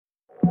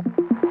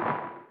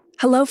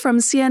Hello from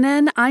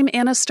CNN, I'm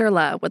Anna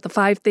Sterla with the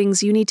 5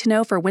 things you need to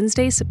know for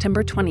Wednesday,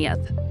 September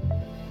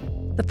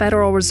 20th. The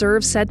Federal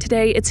Reserve said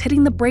today it's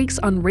hitting the brakes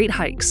on rate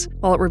hikes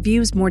while it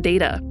reviews more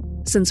data.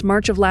 Since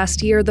March of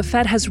last year, the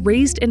Fed has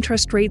raised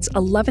interest rates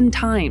 11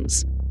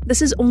 times.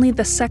 This is only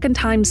the second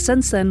time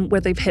since then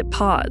where they've hit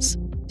pause.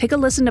 Take a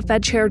listen to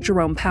Fed Chair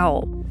Jerome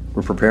Powell.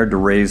 We're prepared to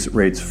raise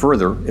rates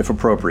further if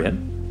appropriate,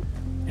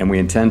 and we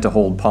intend to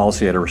hold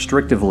policy at a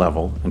restrictive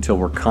level until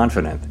we're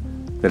confident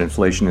that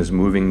inflation is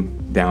moving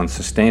down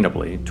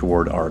sustainably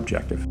toward our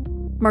objective.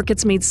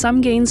 Markets made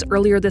some gains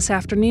earlier this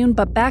afternoon,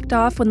 but backed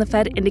off when the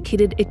Fed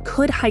indicated it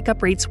could hike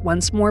up rates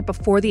once more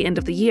before the end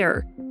of the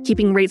year,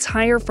 keeping rates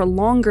higher for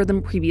longer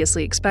than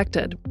previously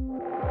expected.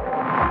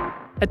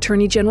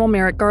 Attorney General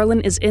Merrick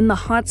Garland is in the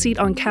hot seat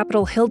on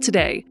Capitol Hill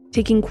today,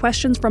 taking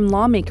questions from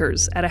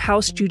lawmakers at a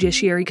House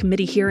Judiciary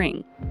Committee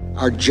hearing.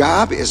 Our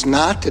job is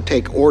not to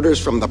take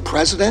orders from the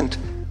president,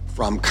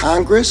 from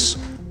Congress,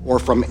 or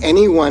from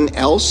anyone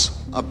else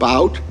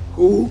about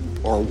who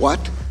or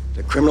what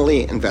to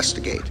criminally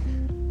investigate.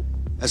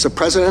 As the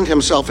president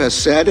himself has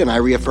said, and I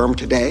reaffirm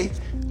today,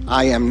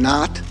 I am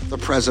not the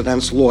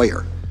president's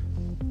lawyer.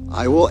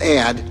 I will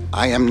add,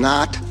 I am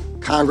not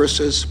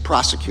Congress's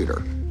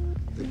prosecutor.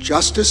 The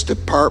Justice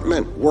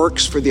Department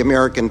works for the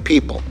American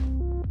people.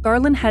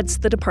 Garland heads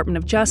the Department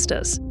of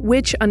Justice,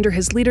 which, under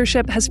his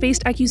leadership, has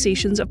faced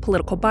accusations of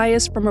political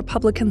bias from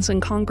Republicans in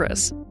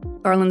Congress.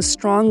 Garland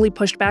strongly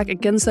pushed back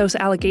against those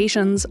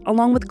allegations,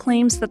 along with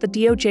claims that the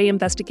DOJ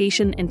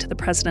investigation into the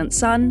president's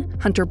son,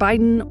 Hunter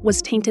Biden,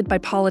 was tainted by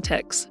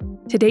politics.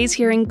 Today's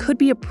hearing could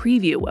be a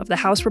preview of the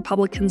House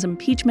Republicans'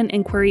 impeachment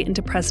inquiry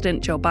into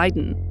President Joe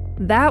Biden.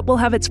 That will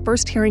have its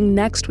first hearing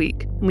next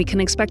week, and we can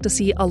expect to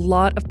see a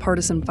lot of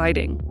partisan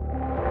fighting.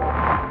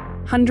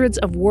 Hundreds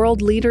of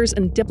world leaders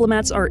and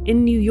diplomats are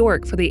in New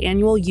York for the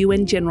annual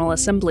UN General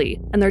Assembly,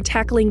 and they're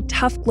tackling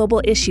tough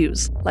global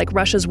issues like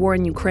Russia's war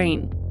in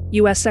Ukraine.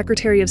 U.S.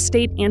 Secretary of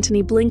State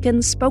Antony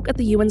Blinken spoke at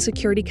the UN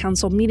Security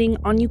Council meeting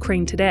on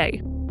Ukraine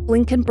today.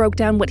 Blinken broke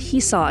down what he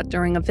saw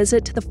during a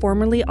visit to the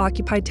formerly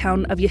occupied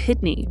town of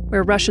Yahidny,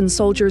 where Russian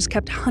soldiers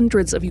kept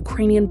hundreds of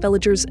Ukrainian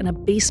villagers in a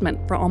basement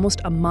for almost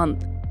a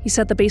month. He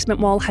said the basement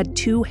wall had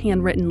 2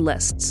 handwritten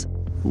lists.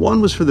 One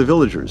was for the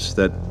villagers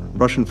that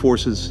Russian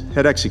forces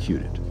had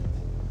executed.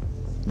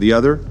 The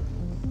other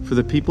for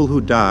the people who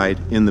died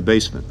in the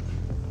basement.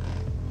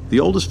 The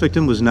oldest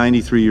victim was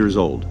 93 years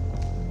old.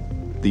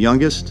 The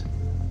youngest,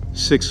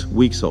 6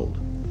 weeks old.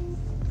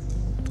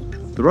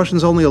 The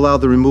Russians only allowed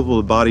the removal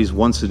of bodies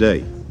once a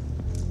day.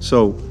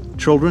 So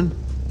children,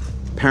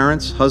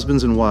 parents,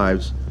 husbands, and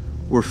wives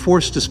were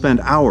forced to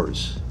spend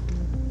hours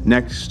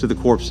next to the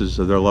corpses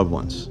of their loved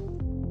ones.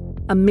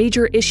 A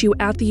major issue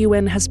at the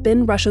UN has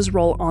been Russia's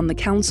role on the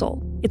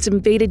council. It's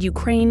invaded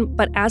Ukraine,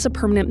 but as a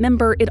permanent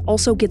member, it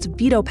also gets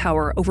veto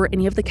power over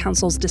any of the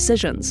council's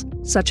decisions,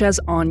 such as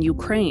on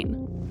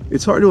Ukraine.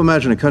 It's hard to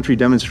imagine a country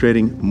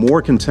demonstrating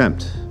more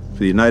contempt for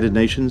the United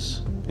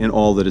Nations and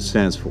all that it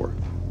stands for.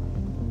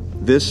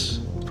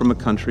 This from a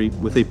country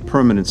with a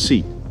permanent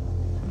seat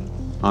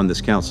on this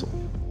council.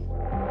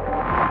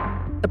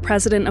 The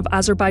president of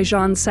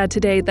Azerbaijan said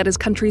today that his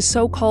country's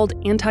so-called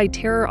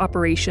anti-terror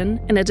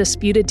operation in a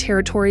disputed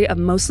territory of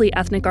mostly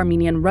ethnic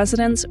Armenian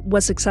residents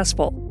was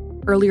successful.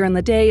 Earlier in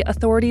the day,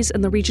 authorities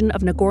in the region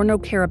of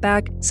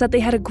Nagorno-Karabakh said they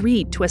had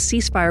agreed to a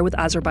ceasefire with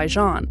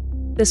Azerbaijan.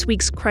 This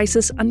week's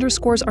crisis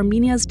underscores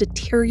Armenia's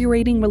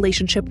deteriorating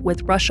relationship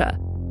with Russia.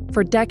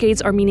 For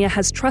decades, Armenia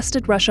has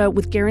trusted Russia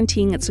with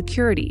guaranteeing its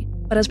security,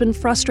 but has been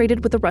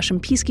frustrated with the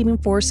Russian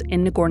peacekeeping force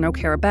in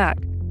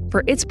Nagorno-Karabakh.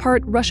 For its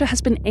part, Russia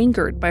has been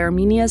angered by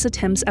Armenia's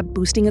attempts at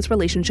boosting its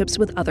relationships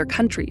with other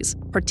countries,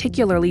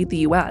 particularly the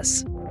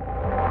U.S.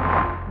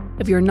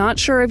 If you're not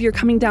sure if you're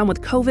coming down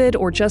with COVID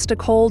or just a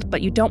cold,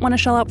 but you don't want to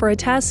shell out for a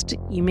test,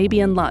 you may be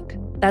in luck.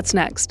 That's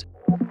next.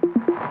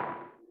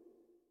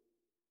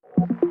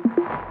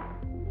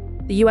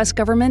 The U.S.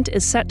 government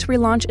is set to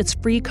relaunch its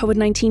free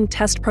COVID-19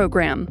 test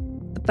program.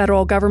 The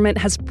federal government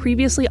has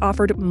previously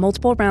offered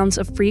multiple rounds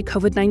of free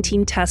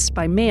COVID-19 tests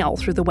by mail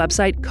through the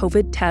website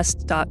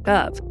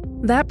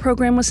covidtest.gov. That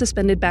program was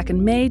suspended back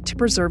in May to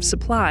preserve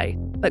supply,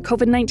 but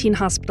COVID-19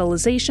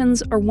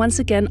 hospitalizations are once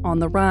again on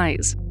the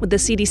rise, with the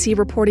CDC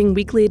reporting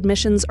weekly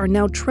admissions are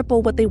now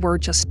triple what they were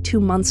just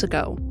 2 months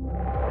ago.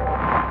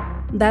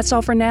 That's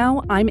all for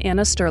now. I'm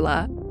Anna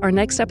Sterla. Our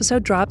next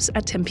episode drops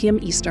at 10 p.m.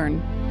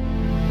 Eastern.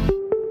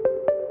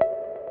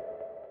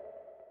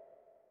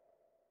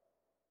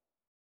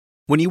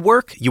 When you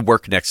work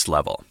next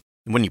level.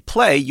 And when you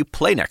play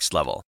next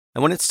level.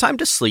 And when it's time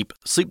to sleep,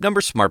 Sleep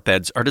Number smart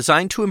beds are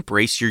designed to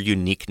embrace your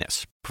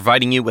uniqueness,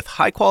 providing you with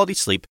high-quality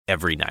sleep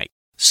every night.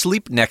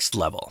 Sleep next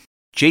level.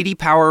 J.D.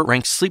 Power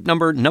ranks Sleep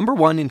Number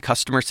 #1 in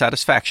customer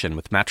satisfaction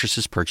with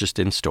mattresses purchased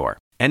in-store.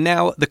 And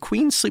now, the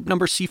Queen Sleep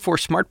Number C4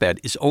 smart bed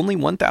is only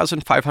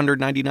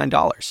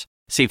 $1,599.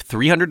 Save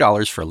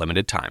 $300 for a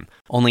limited time,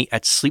 only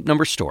at Sleep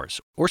Number stores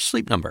or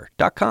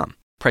sleepnumber.com.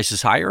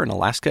 Prices higher in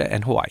Alaska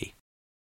and Hawaii.